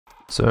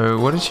So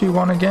what did she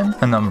want again?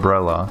 An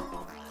umbrella.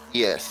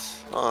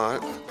 Yes.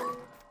 Alright.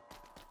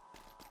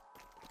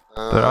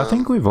 But I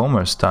think we've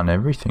almost done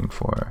everything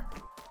for her.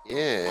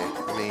 Yeah,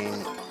 I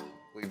mean,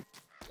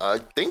 I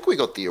think we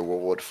got the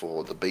award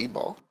for the bee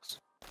box.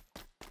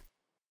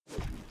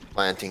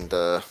 Planting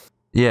the...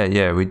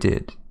 Yeah, we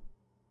did.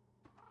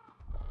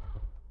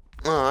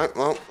 Alright,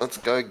 well, let's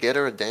go get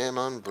her a damn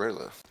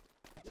umbrella.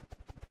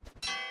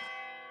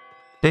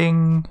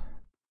 Ding!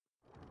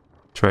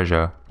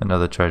 Treasure.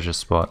 Another treasure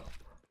spot.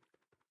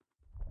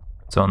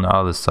 It's on the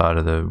other side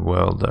of the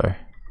world though.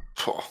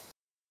 Oh,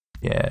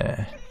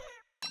 Yeah.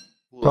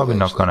 we'll Probably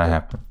not eventually gonna get-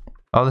 happen.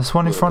 Oh, there's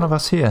one in front of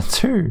us here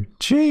too.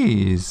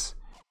 Jeez.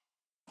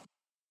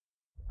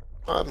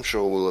 I'm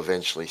sure we'll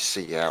eventually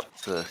see out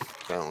to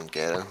go and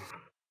get her.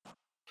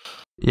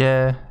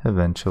 Yeah,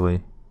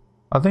 eventually.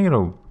 I think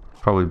it'll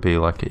probably be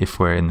like if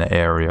we're in the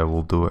area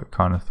we'll do it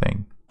kind of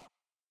thing.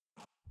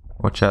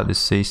 Watch out this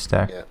sea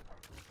stack. Yeah.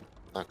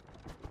 Okay.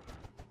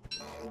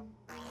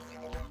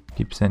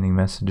 Keep sending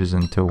messages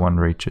until one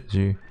reaches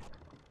you.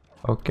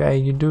 Okay,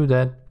 you do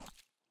that.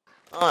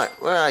 Alright,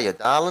 where are you,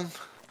 darling?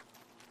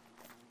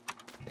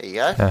 There you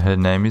go. Her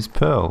name is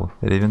Pearl.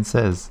 It even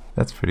says.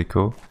 That's pretty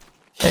cool.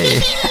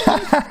 Hey.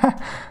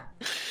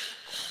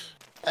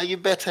 Are you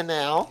better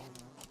now?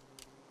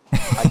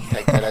 I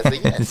take that as a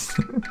yes.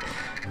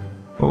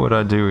 What would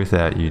I do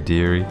without you,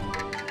 dearie?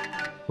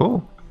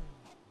 Oh.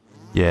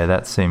 Yeah,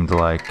 that seemed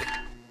like...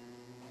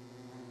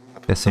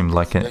 That seemed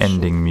like an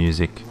ending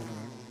music.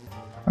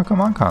 How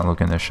come I can't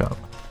look in the shop?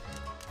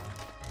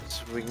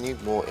 So we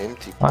need more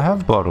empty. I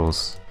have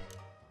bottles.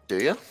 Do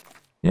you?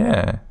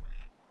 Yeah.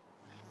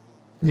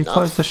 You Enough.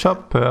 closed the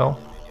shop, Pearl.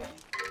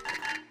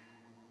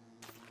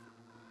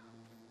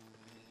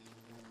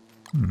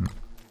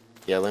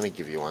 Yeah, let me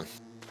give you one.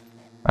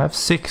 I have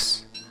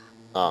 6.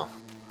 Oh.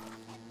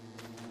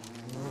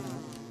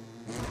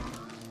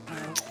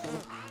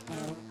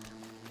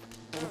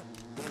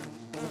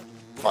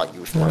 Thought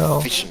you was my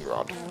Well. fishing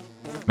rod.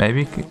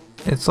 Maybe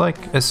it's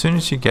like as soon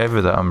as you gave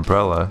her the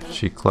umbrella,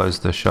 she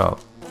closed the shop.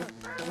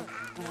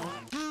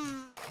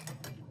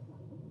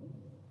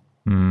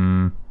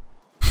 Hmm.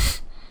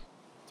 It's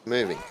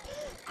moving.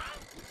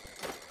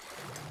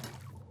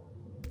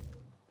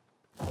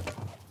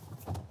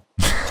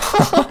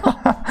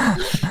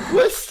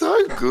 We're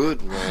so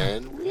good,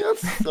 man. We are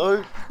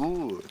so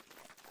good.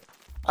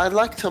 I'd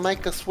like to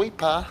make a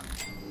sweeper.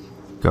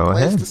 Go Where's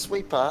ahead. the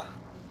sweeper?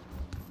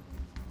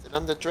 Is it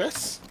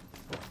underdress?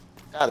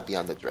 Gotta be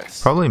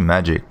underdress. Probably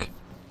magic.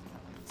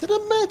 Is it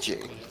a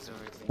magic?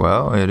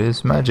 Well, it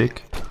is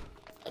magic.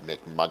 I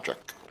make magic.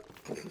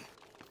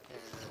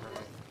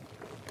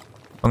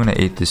 I'm gonna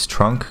eat this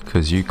trunk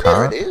because you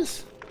There it can't.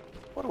 is.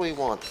 What do we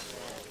want?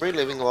 3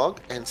 living log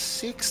and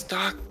 6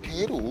 dark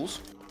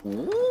petals.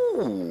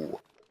 Ooh.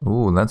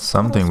 Ooh, that's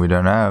something we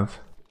don't have.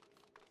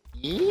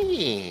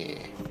 Yeah.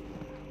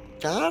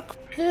 Dark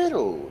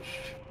petals.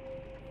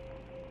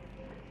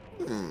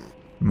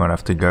 Might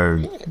have to go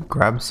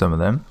grab some of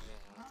them.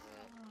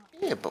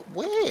 Yeah, but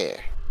where?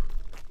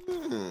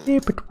 Yeah,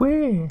 but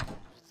where?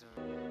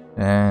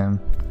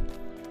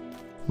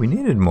 We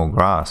needed more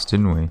grass,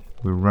 didn't we?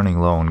 We were running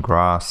low on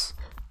grass.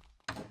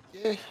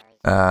 Yeah.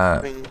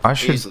 I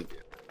should easily-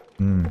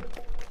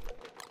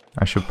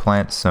 I should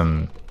plant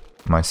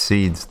my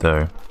seeds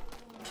though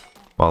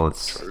while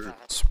it's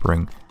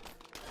spring.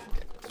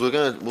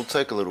 We'll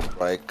take a little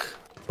break.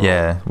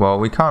 Yeah, well,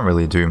 we can't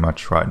really do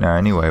much right now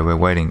anyway. We're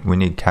waiting. We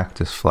need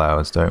cactus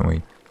flowers, don't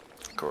we?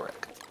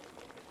 Correct.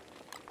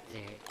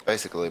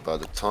 Basically, by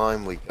the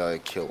time we go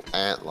kill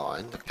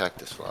antline, the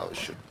cactus flowers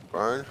should have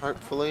grown,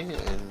 hopefully,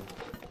 and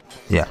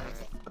Yeah.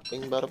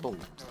 bing bada boom.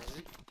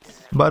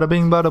 Bada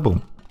bing, bada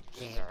boom.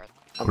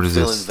 I'm What is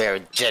feeling this?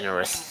 very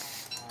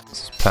generous.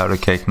 This is powder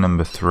cake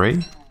number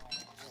 3.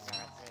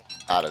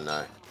 I don't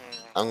know.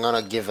 I'm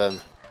gonna give him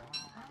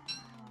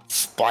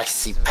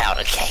spicy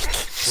powder cake.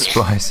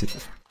 Spicy.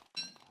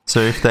 So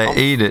if they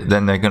eat it,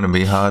 then they're going to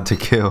be hard to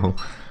kill.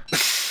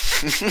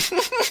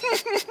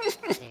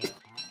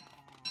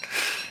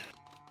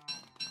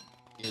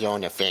 You're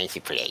on a fancy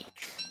plate.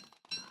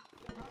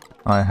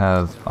 I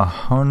have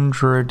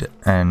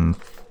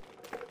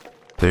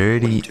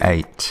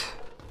 138.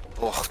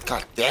 Oh,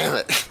 god damn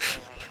it.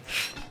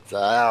 So,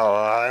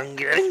 I'm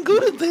getting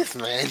good at this,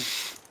 man.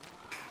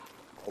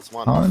 That's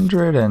one.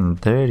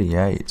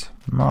 138.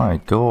 My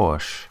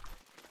gosh.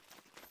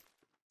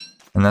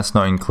 And that's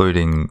not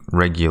including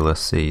regular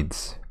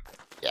seeds.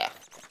 Yeah.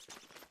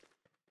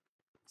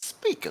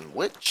 Speaking of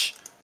which,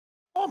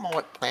 I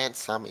might plant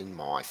some in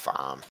my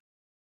farm.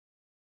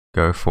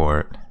 Go for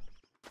it.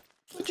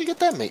 Where'd you get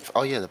that meat from?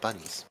 Oh yeah, the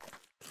bunnies.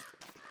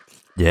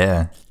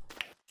 Yeah.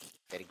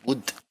 Very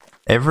good.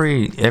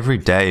 Every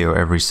day or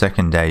every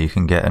second day you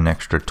can get an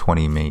extra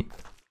 20 meat.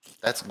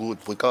 That's good.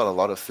 We got a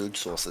lot of food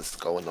sources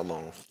going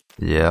along.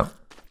 Yep.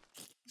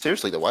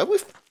 Seriously, the way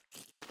we've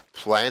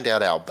planned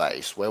out our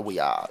base, where we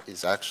are,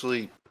 is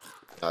actually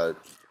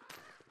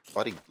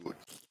bloody good.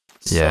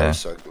 Yeah.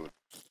 So good.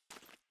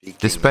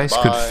 This base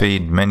could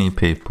feed many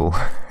people.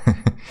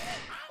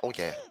 Oh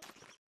yeah.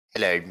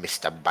 Hello,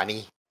 Mr.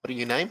 Bunny. What are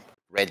your name?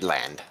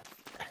 Redland.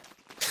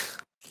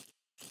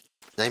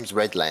 Name's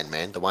Redland,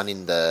 man. The one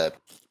in the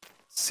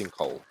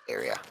sinkhole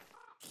area.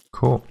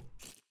 Cool.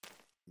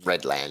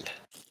 Redland.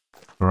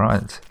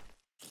 Right.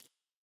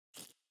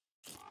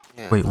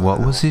 Yeah, Wait, what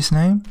was his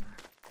name?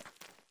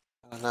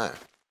 I don't know.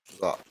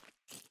 Forgot.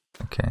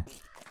 Okay.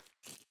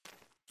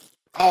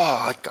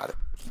 Oh, I got it.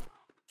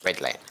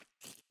 Redland.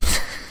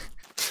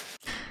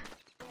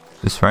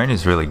 This rain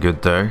is really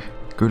good though.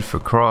 Good for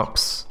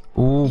crops.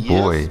 Oh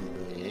boy.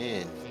 Yes,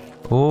 man.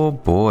 Oh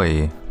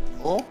boy.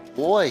 Oh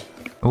boy.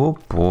 Oh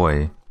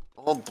boy.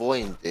 Oh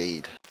boy,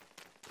 indeed.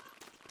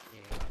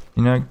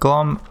 You know,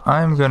 Glom,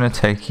 I'm gonna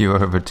take you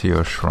over to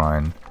your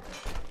shrine.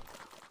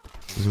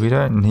 Because we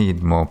don't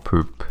need more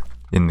poop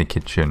in the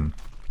kitchen.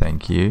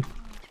 Thank you.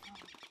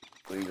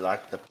 We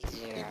like the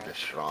pig in the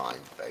shrine,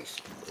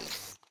 basically.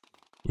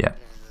 Yeah.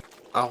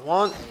 I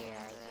want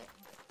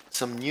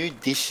some new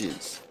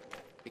dishes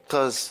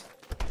because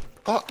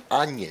got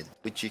onion,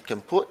 which you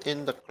can put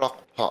in the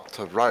crock pot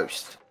to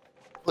roast.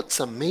 Put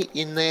some meat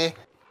in there,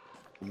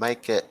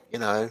 make it, you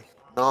know,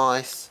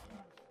 nice.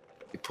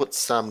 You put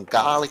some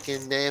garlic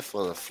in there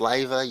for the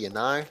flavor, you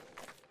know,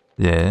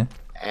 Yeah.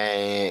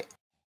 and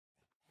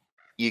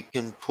you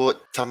can put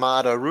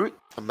tomato root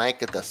to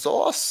make it the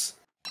sauce.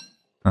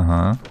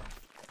 Uh-huh.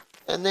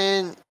 And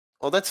then,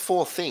 well, that's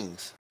 4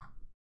 things.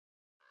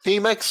 So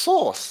you make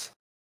sauce.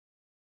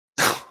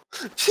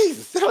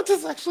 Jesus, did I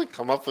just actually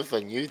come up with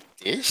a new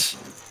dish?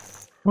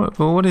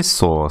 What is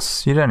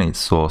sauce? You don't eat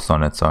sauce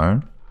on its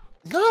own.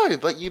 No,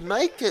 but you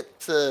make it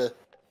for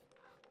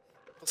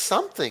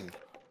something.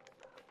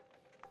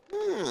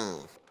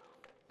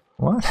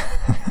 What?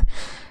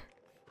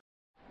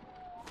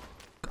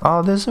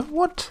 Oh, there's a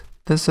what?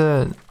 There's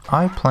a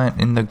eye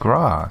plant in the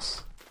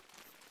grass.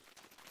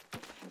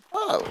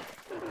 Oh,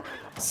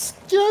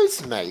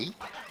 excuse me.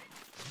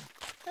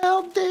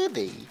 How dare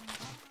thee?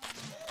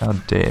 How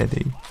dare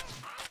thee?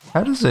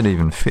 How does it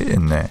even fit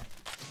in there?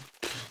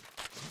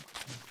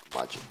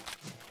 Imagine.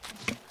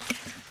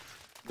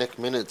 Next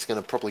minute it's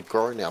gonna probably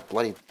grow in our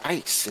bloody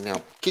base in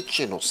our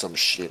kitchen or some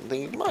shit. And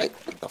then, mate,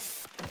 what the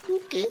fuck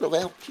you get of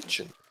our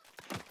kitchen?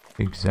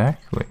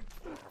 Exactly.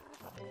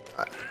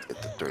 Right,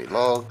 get the 3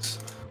 logs.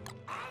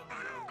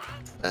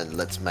 And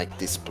let's make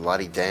this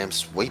bloody damn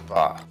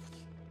sweeper.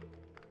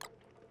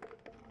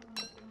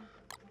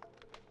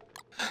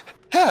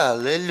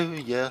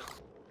 Hallelujah.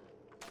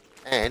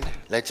 And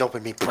let's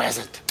open me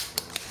present.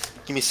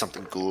 Give me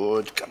something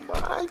good. Come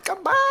on,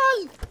 come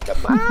on,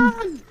 come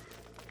on.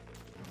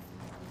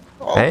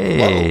 Oh,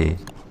 Hey.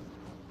 whoa.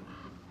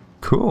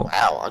 Cool.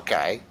 Wow,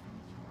 okay.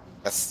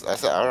 That's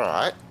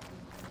alright.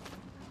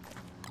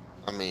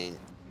 I mean,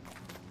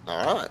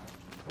 alright.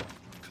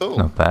 Cool.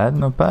 Not bad,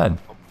 not bad.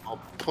 I'll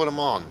put them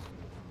on.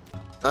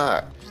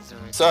 Alright.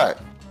 So,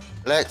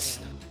 let's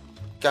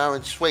go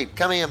and sweep.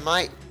 Come here,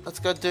 mate. Let's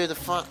go do the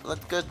front.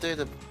 Let's go do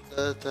the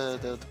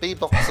bee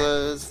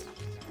boxes.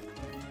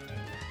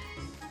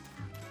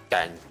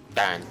 Dun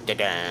dun dun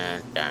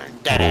dun dun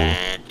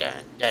dun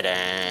dun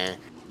dun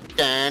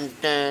dun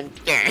dun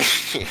dun.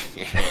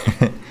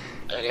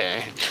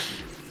 Okay.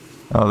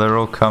 Oh, they're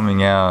all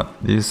coming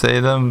out. Do you see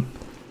them?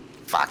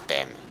 Fuck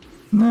them.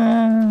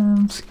 Nah,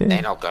 I'm scared.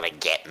 They're not gonna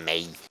get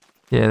me.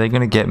 Yeah, they're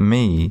gonna get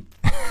me.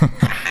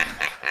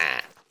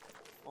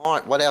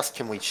 Alright, what else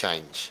can we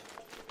change?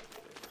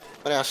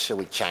 What else should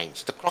we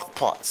change? The crock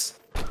pots.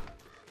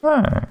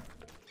 No,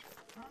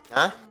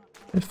 Huh?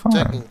 they're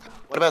fine.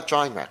 What about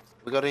drying racks?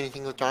 We got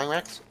anything with drying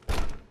racks?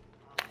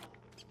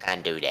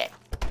 Can't do that.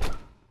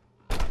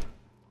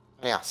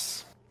 What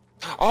else?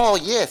 Oh,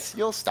 yes,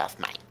 your stuff,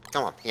 mate.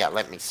 Come on, here,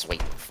 let me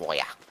sweep it for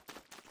ya.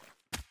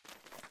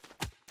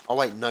 Oh,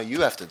 wait, no,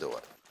 you have to do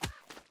it.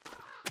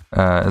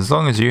 As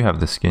long as you have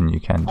the skin, you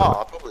can do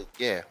Oh, probably,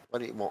 yeah. What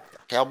do you want?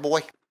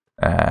 Cowboy?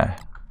 it.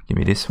 Give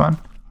me this one.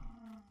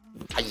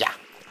 Hiya.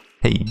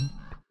 Hey, You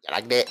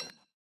like that?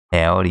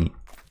 howdy.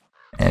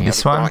 And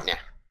this Howdy, one. partner.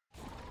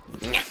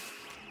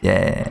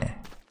 Yeah.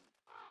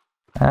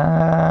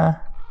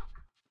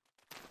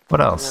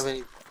 What else?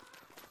 Can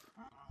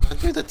I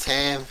do the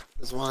tam?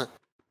 There's one.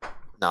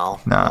 No.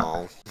 Nah.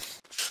 No.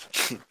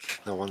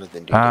 No one of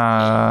them do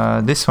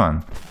the This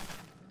one.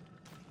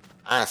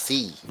 I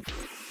see.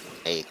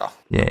 There you go.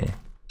 Yeah.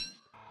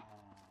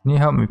 Can you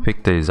help me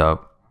pick these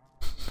up?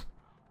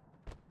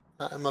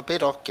 I'm a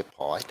bit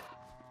occupied.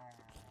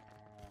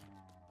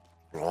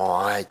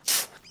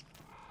 Right.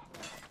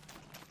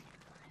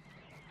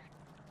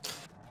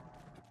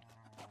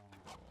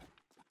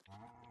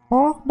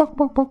 Bark, bark,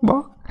 bark, bark,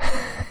 bark.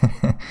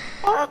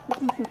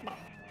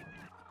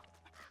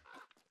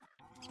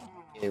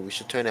 Yeah, we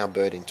should turn our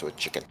bird into a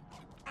chicken.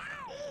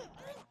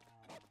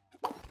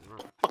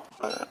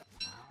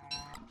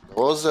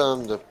 Was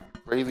the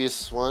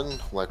previous one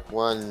like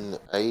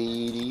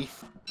 180?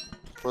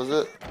 Was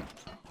it?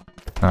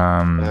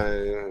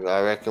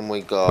 I reckon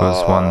we got. It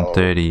was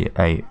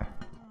 138.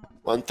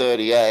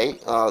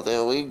 138. Oh,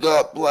 then we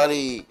got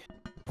bloody.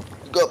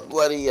 We got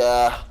bloody.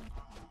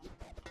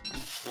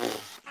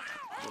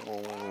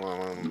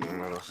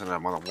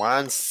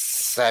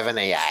 160.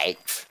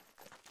 78.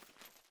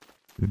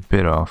 A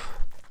bit off.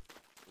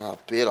 Oh,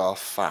 bit off.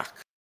 Fuck.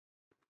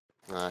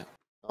 No.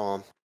 Go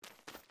on.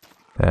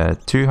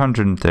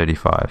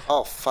 235.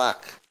 Oh,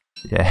 fuck.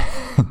 Yeah,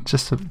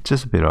 just a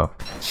bit off.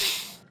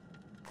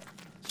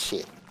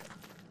 Shit.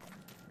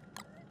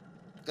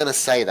 Gonna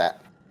say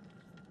that.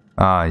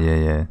 Ah,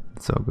 yeah,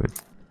 it's all good.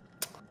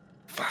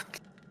 Fuck.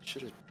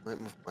 Should've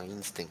went with my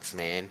instincts,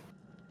 man.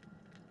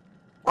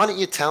 Why don't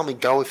you tell me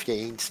go with your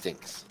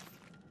instincts?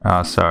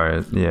 Ah,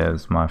 sorry. Yeah, it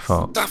was my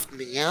fault. Stuffed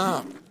me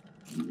up.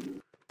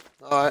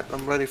 Alright,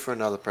 I'm ready for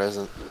another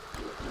present.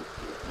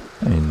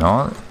 No, you're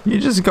not. You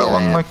just got Yeah,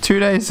 one like 2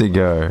 days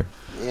ago.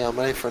 Yeah, I'm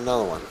ready for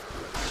another one.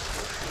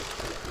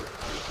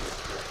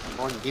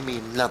 Come on, give me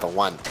another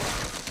one.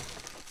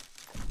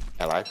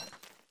 Hello.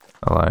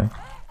 Hello.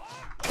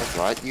 That's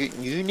right.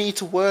 You need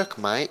to work,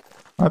 mate.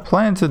 I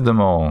planted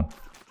them all.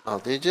 Oh,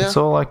 did you? That's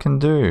all I can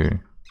do.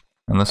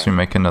 Unless we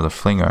make another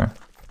flingo.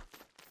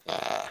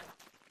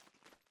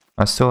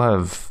 I still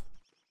have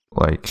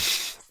like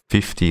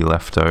 50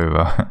 left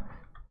over.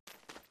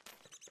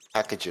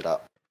 Package it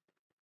up.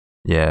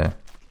 Yeah.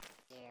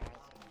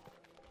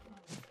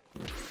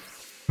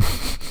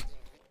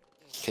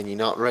 Can you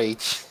not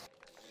reach?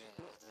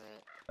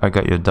 I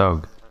got your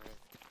dog.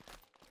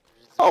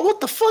 Oh,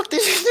 what the fuck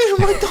did you do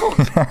to my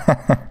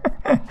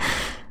dog?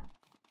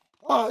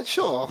 Oh,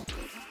 sure.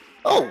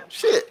 Oh,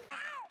 shit.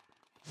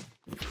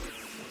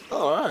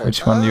 Alright.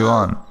 Which one do you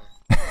want?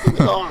 Give me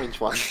the orange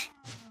one.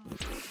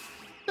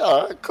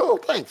 Alright, cool.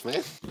 Thanks,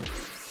 man.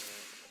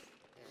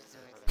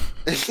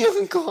 You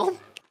haven't gone?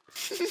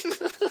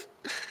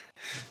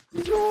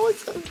 Did you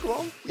always have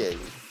gone? Yeah.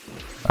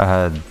 I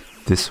had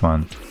this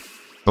one.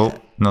 Oh,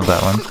 not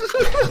that one.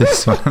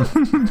 This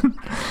one.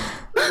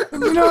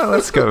 You know what?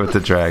 Let's go with the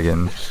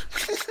dragon.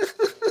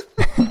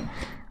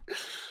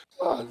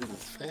 Oh, this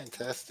is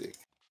fantastic.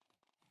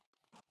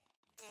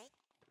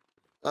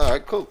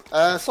 Alright, cool.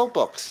 Salt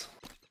box.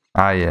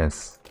 Ah,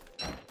 yes.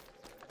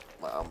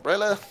 My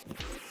umbrella.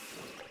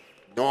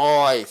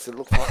 Nice. It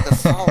looks like a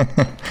salt.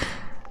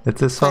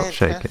 It's a salt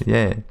shaker,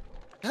 yeah.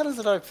 How does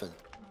it open?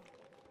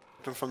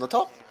 Open from the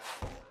top?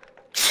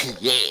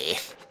 Yeah.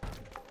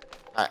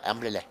 Alright,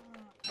 umbrella.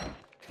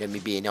 Let me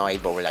be an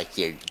eyeball like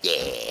you.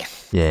 Yeah.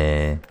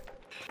 Yeah.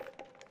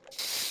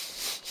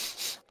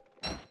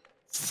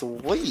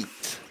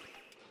 Sweet.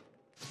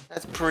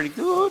 That's pretty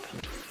good.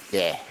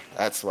 Yeah,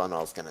 that's what I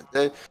was gonna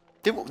do.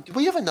 Did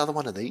we have another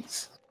one of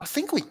these? I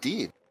think we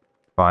did.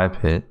 Fire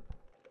pit?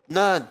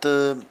 No,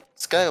 the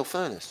scale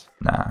furnace.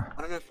 Nah,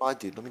 I don't know if I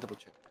did. Let me double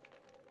check.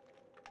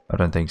 I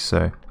don't think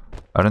so.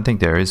 I don't think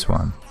there is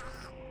one.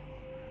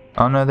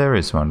 Oh no, there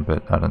is one,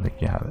 but I don't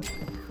think you have it.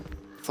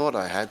 Thought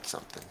I had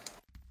something.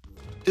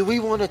 Do we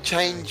want to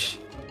change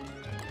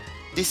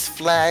this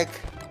flag?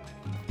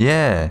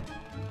 Yeah.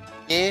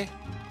 Yeah?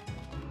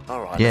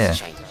 Alright, Yeah. let's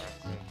change it.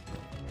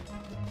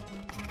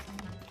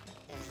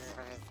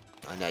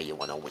 I know you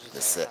want to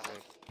witness it.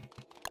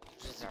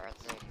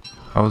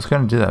 I was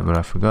gonna do that, but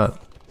I forgot.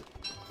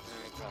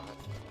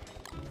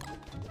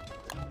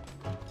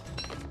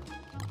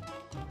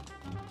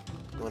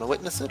 You want to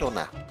witness it or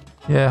not?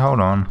 Yeah, hold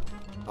on.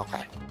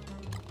 Okay.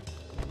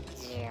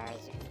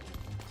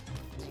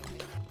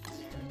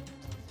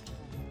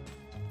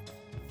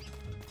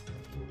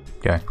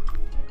 Okay.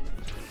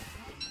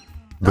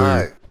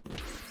 No.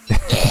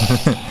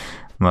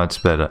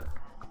 Much better.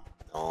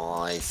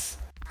 Nice.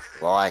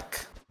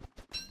 Like.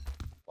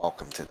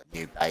 Welcome to the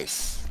new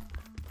base.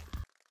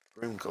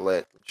 Room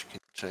Colette, which can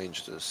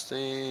change those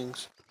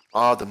things.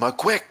 Oh, the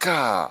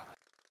moqueca!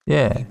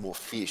 Yeah. I need more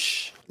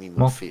fish. I need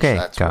more fish,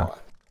 that's Moqueca. why.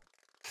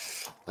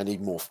 I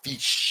need more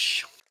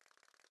fish.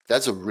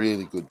 That's a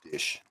really good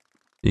dish.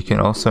 You can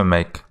also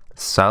make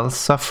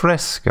salsa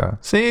fresca.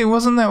 See,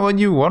 wasn't that what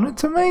you wanted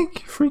to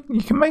make?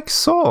 You can make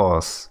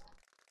sauce.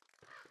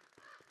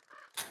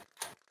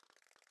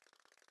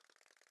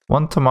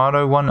 1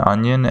 tomato, 1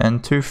 onion,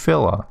 and 2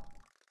 filler.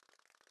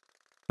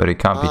 But it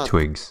can't be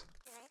twigs,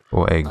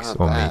 or eggs,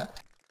 or meat.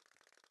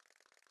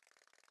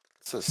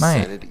 It's a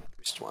Mate. sanity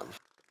boost one.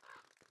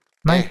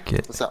 Make Hey,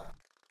 it. what's up?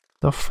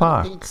 The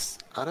fuck?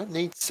 I don't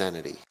need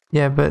sanity.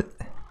 Yeah, but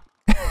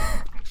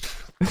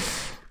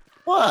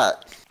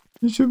What?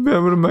 you should be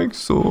able to make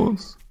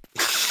sauce.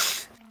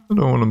 I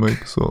don't want to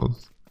make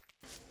sauce.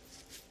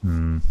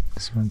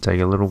 It's going to take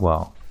a little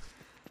while.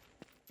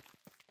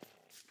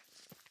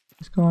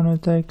 It's going to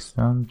take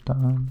some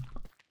time.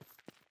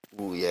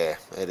 Oh yeah,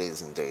 it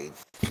is indeed.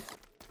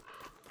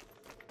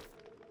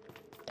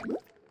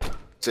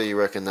 So you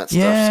reckon that stuff's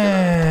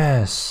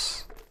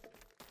Yes!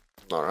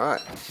 gonna...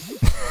 Alright.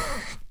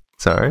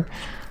 Sorry?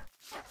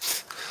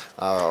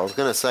 I was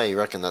gonna say you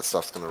reckon that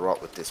stuff's gonna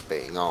rot with this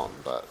being on,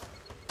 but...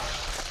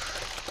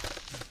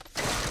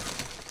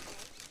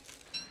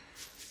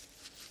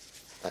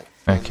 That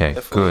can Okay,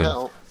 definitely good.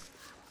 help.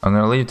 I'm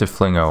going to leave the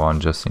flingo on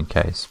just in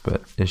case,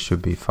 but it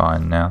should be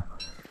fine now.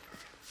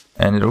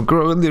 And it'll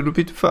grow a little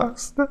bit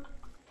faster.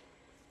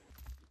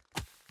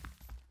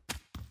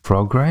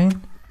 Frog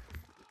rain?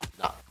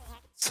 No.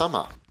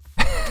 Summer.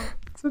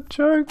 It's a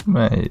joke,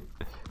 mate.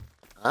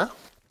 Huh?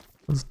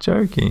 I was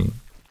joking.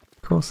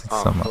 Of course it's Oh,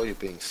 I summer. thought you were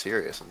being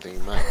serious. I'm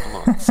thinking, mate, come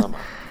on, summer.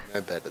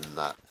 No better than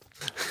that.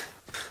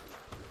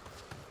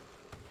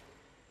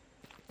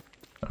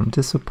 I'm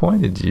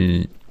disappointed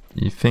you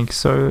think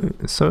so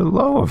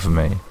low of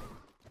me.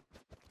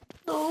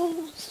 No,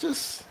 it's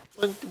just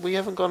we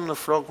haven't gotten a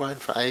frog rain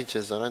for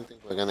ages. I don't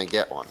think we're gonna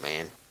get one,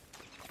 man.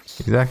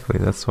 Exactly,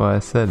 that's why I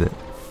said it.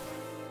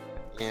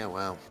 Yeah,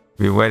 well.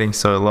 We've been waiting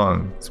so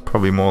long, it's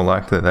probably more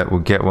likely that we'll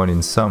get one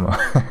in summer.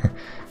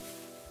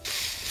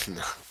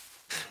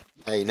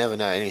 Hey, you never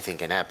know. Anything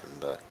can happen,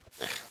 but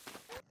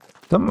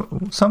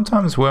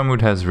Sometimes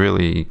Wormwood has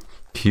really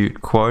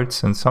cute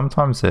quotes, and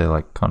sometimes they're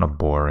like kind of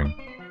boring.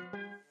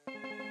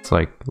 It's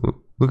like,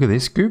 look at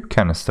this goop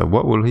canister,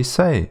 what will he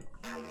say?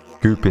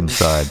 Goop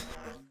inside.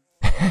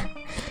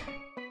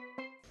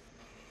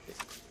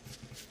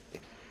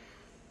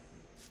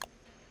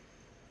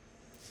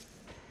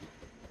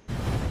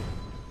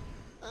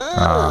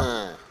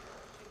 ah.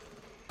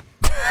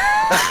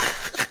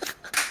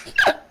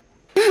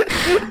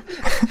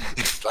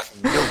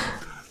 Fucking no.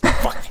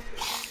 Fucking.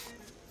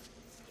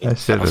 I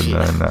should have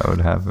known that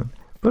would happen.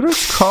 But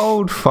it's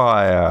cold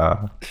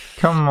fire.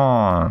 Come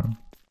on.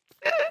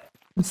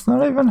 It's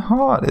not even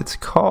hot, it's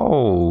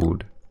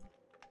cold.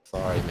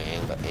 Sorry,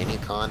 man, but any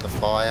kind of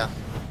fire,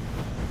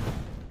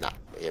 nah,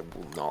 it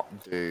will not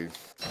do.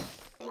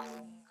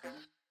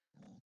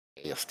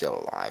 You're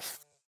still alive.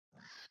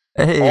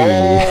 Hey!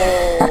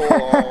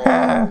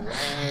 Oh,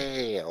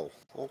 well,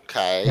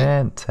 okay.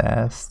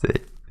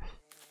 Fantastic.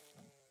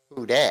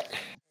 Who that?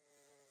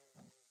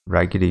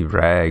 Raggedy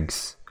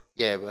Rags.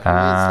 Yeah, but who is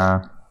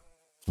that?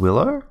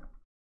 Willow?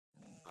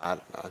 I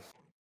don't know.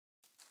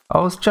 I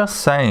was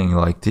just saying,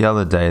 like, the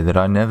other day that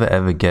I never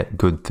ever get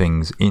good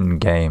things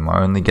in-game.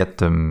 I only get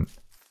them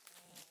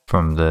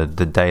from the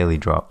daily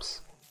drops.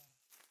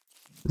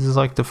 This is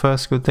like the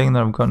first good thing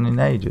that I've gotten in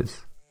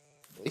ages.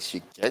 At least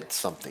you get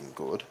something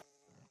good.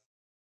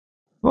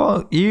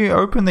 Well, you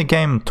open the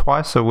game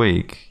twice a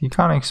week. You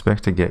can't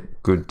expect to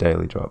get good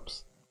daily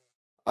drops.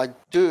 I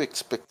do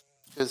expect,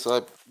 because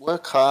I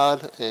work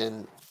hard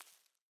and,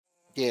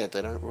 yeah,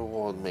 they don't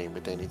reward me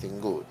with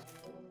anything good.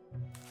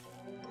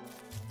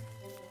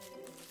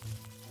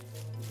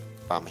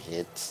 Bum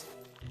hits.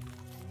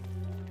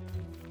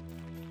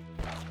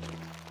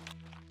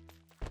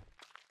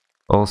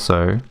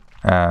 Also,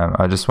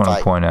 I just want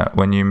to point out,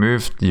 when you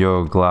moved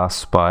your glass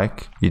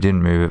spike, you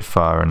didn't move it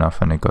far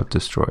enough and it got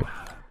destroyed.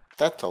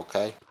 That's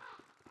okay.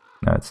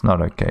 No, it's not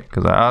okay,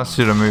 because I asked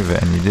you to move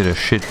it and you did a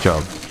shit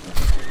job.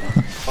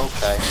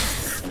 Okay.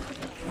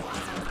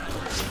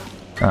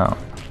 Oh.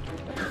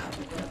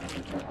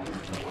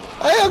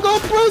 Hey, I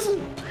got a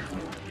present!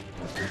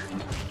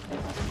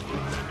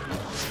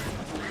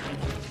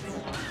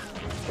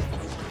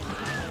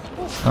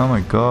 Oh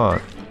my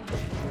god.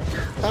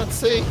 Can't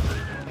see.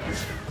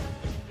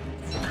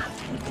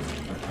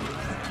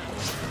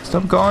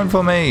 Stop going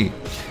for me!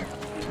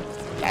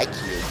 Thank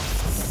you.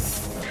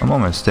 I'm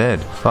almost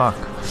dead. Fuck.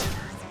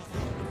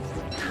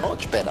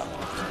 Much better.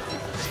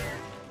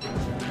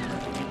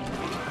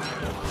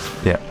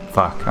 Yeah,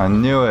 fuck. I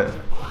knew it.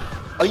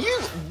 Are you...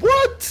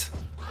 What?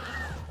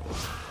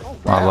 Oh,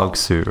 My wow. log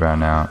suit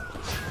ran out.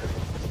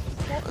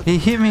 He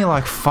hit me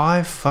like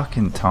 5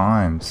 fucking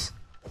times.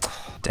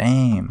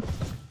 Damn.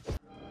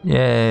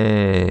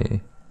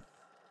 Yay.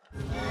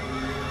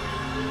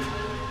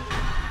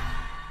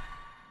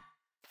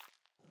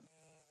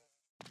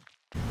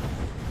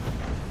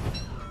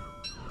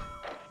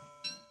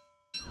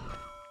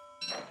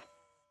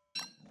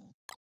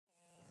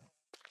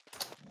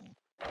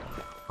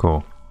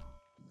 Cool.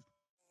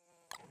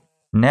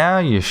 Now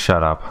you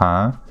shut up,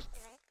 huh?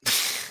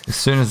 As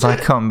soon as I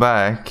come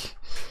back.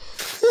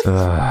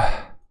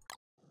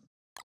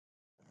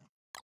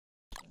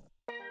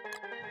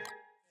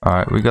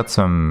 Alright, we got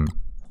some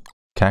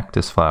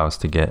cactus flowers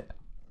to get.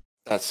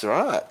 That's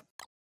right.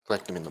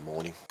 Collect them in the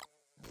morning.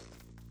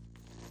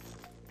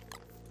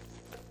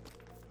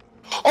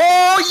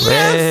 Oh,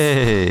 yes!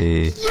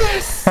 Hey!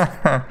 Yes!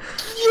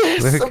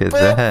 Yes! Look at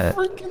about that.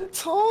 Freaking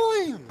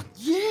time!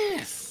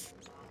 Yes!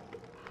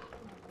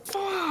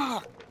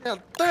 Fuck! Now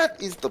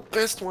that is the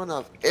best one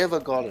I've ever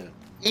gotten.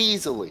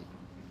 Easily.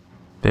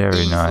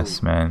 Very Easily.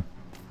 nice, man.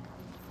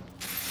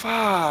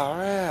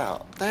 Far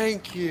out.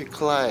 Thank you,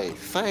 Klei.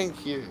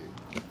 Thank you.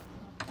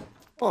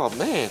 Oh,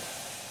 man.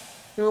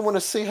 You want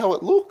to see how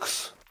it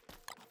looks?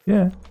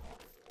 Yeah.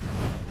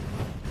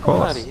 Of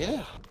course. Alrighty,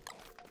 yeah.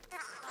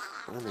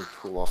 Let me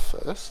pull off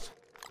first.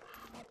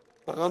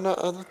 Oh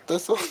no,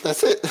 that's all.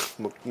 That's it.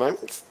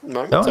 Moments.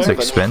 That one's over.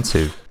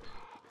 expensive.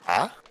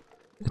 Huh?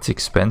 It's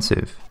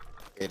expensive.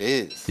 It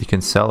is. You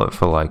can sell it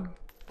for like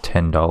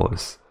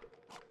 $10.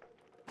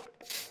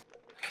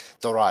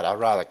 It's alright. I'd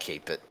rather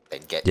keep it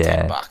than get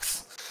Yeah.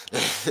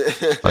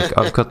 $10. Like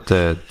I've got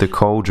the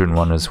cauldron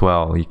one as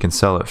well. You can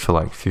sell it for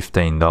like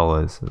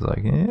 $15. It's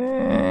like,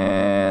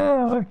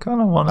 yeah, I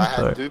kind of want I it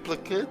had though.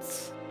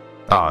 duplicates.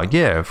 Oh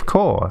yeah, of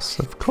course,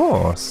 of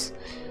course.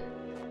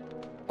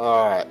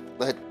 Alright,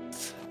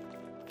 let's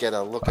get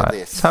a look at Alright,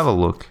 this. let's have a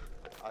look.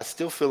 I I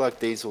still feel like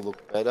these will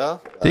look better.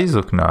 These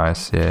look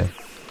nice, yeah.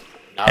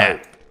 No.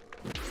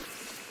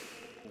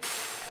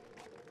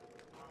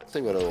 Let's see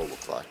what it all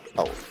looks like.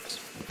 Oh.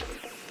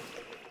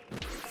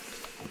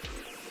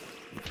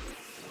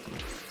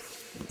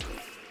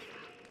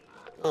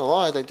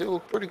 Oh, they do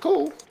look pretty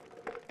cool.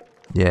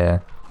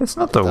 Yeah, it's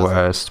not the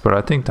worst, but I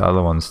think the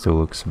other one still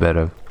looks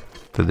better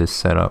for this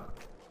setup.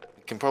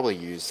 You can probably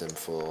use them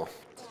for.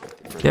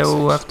 Yeah,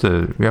 we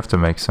have to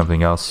make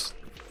something else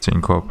to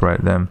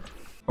incorporate them.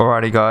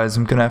 Alrighty guys,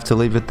 I'm gonna have to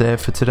leave it there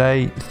for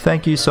today.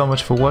 Thank you so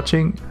much for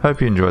watching. Hope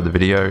you enjoyed the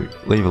video.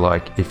 Leave a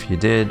like if you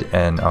did,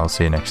 and I'll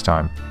see you next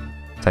time.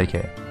 Take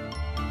care.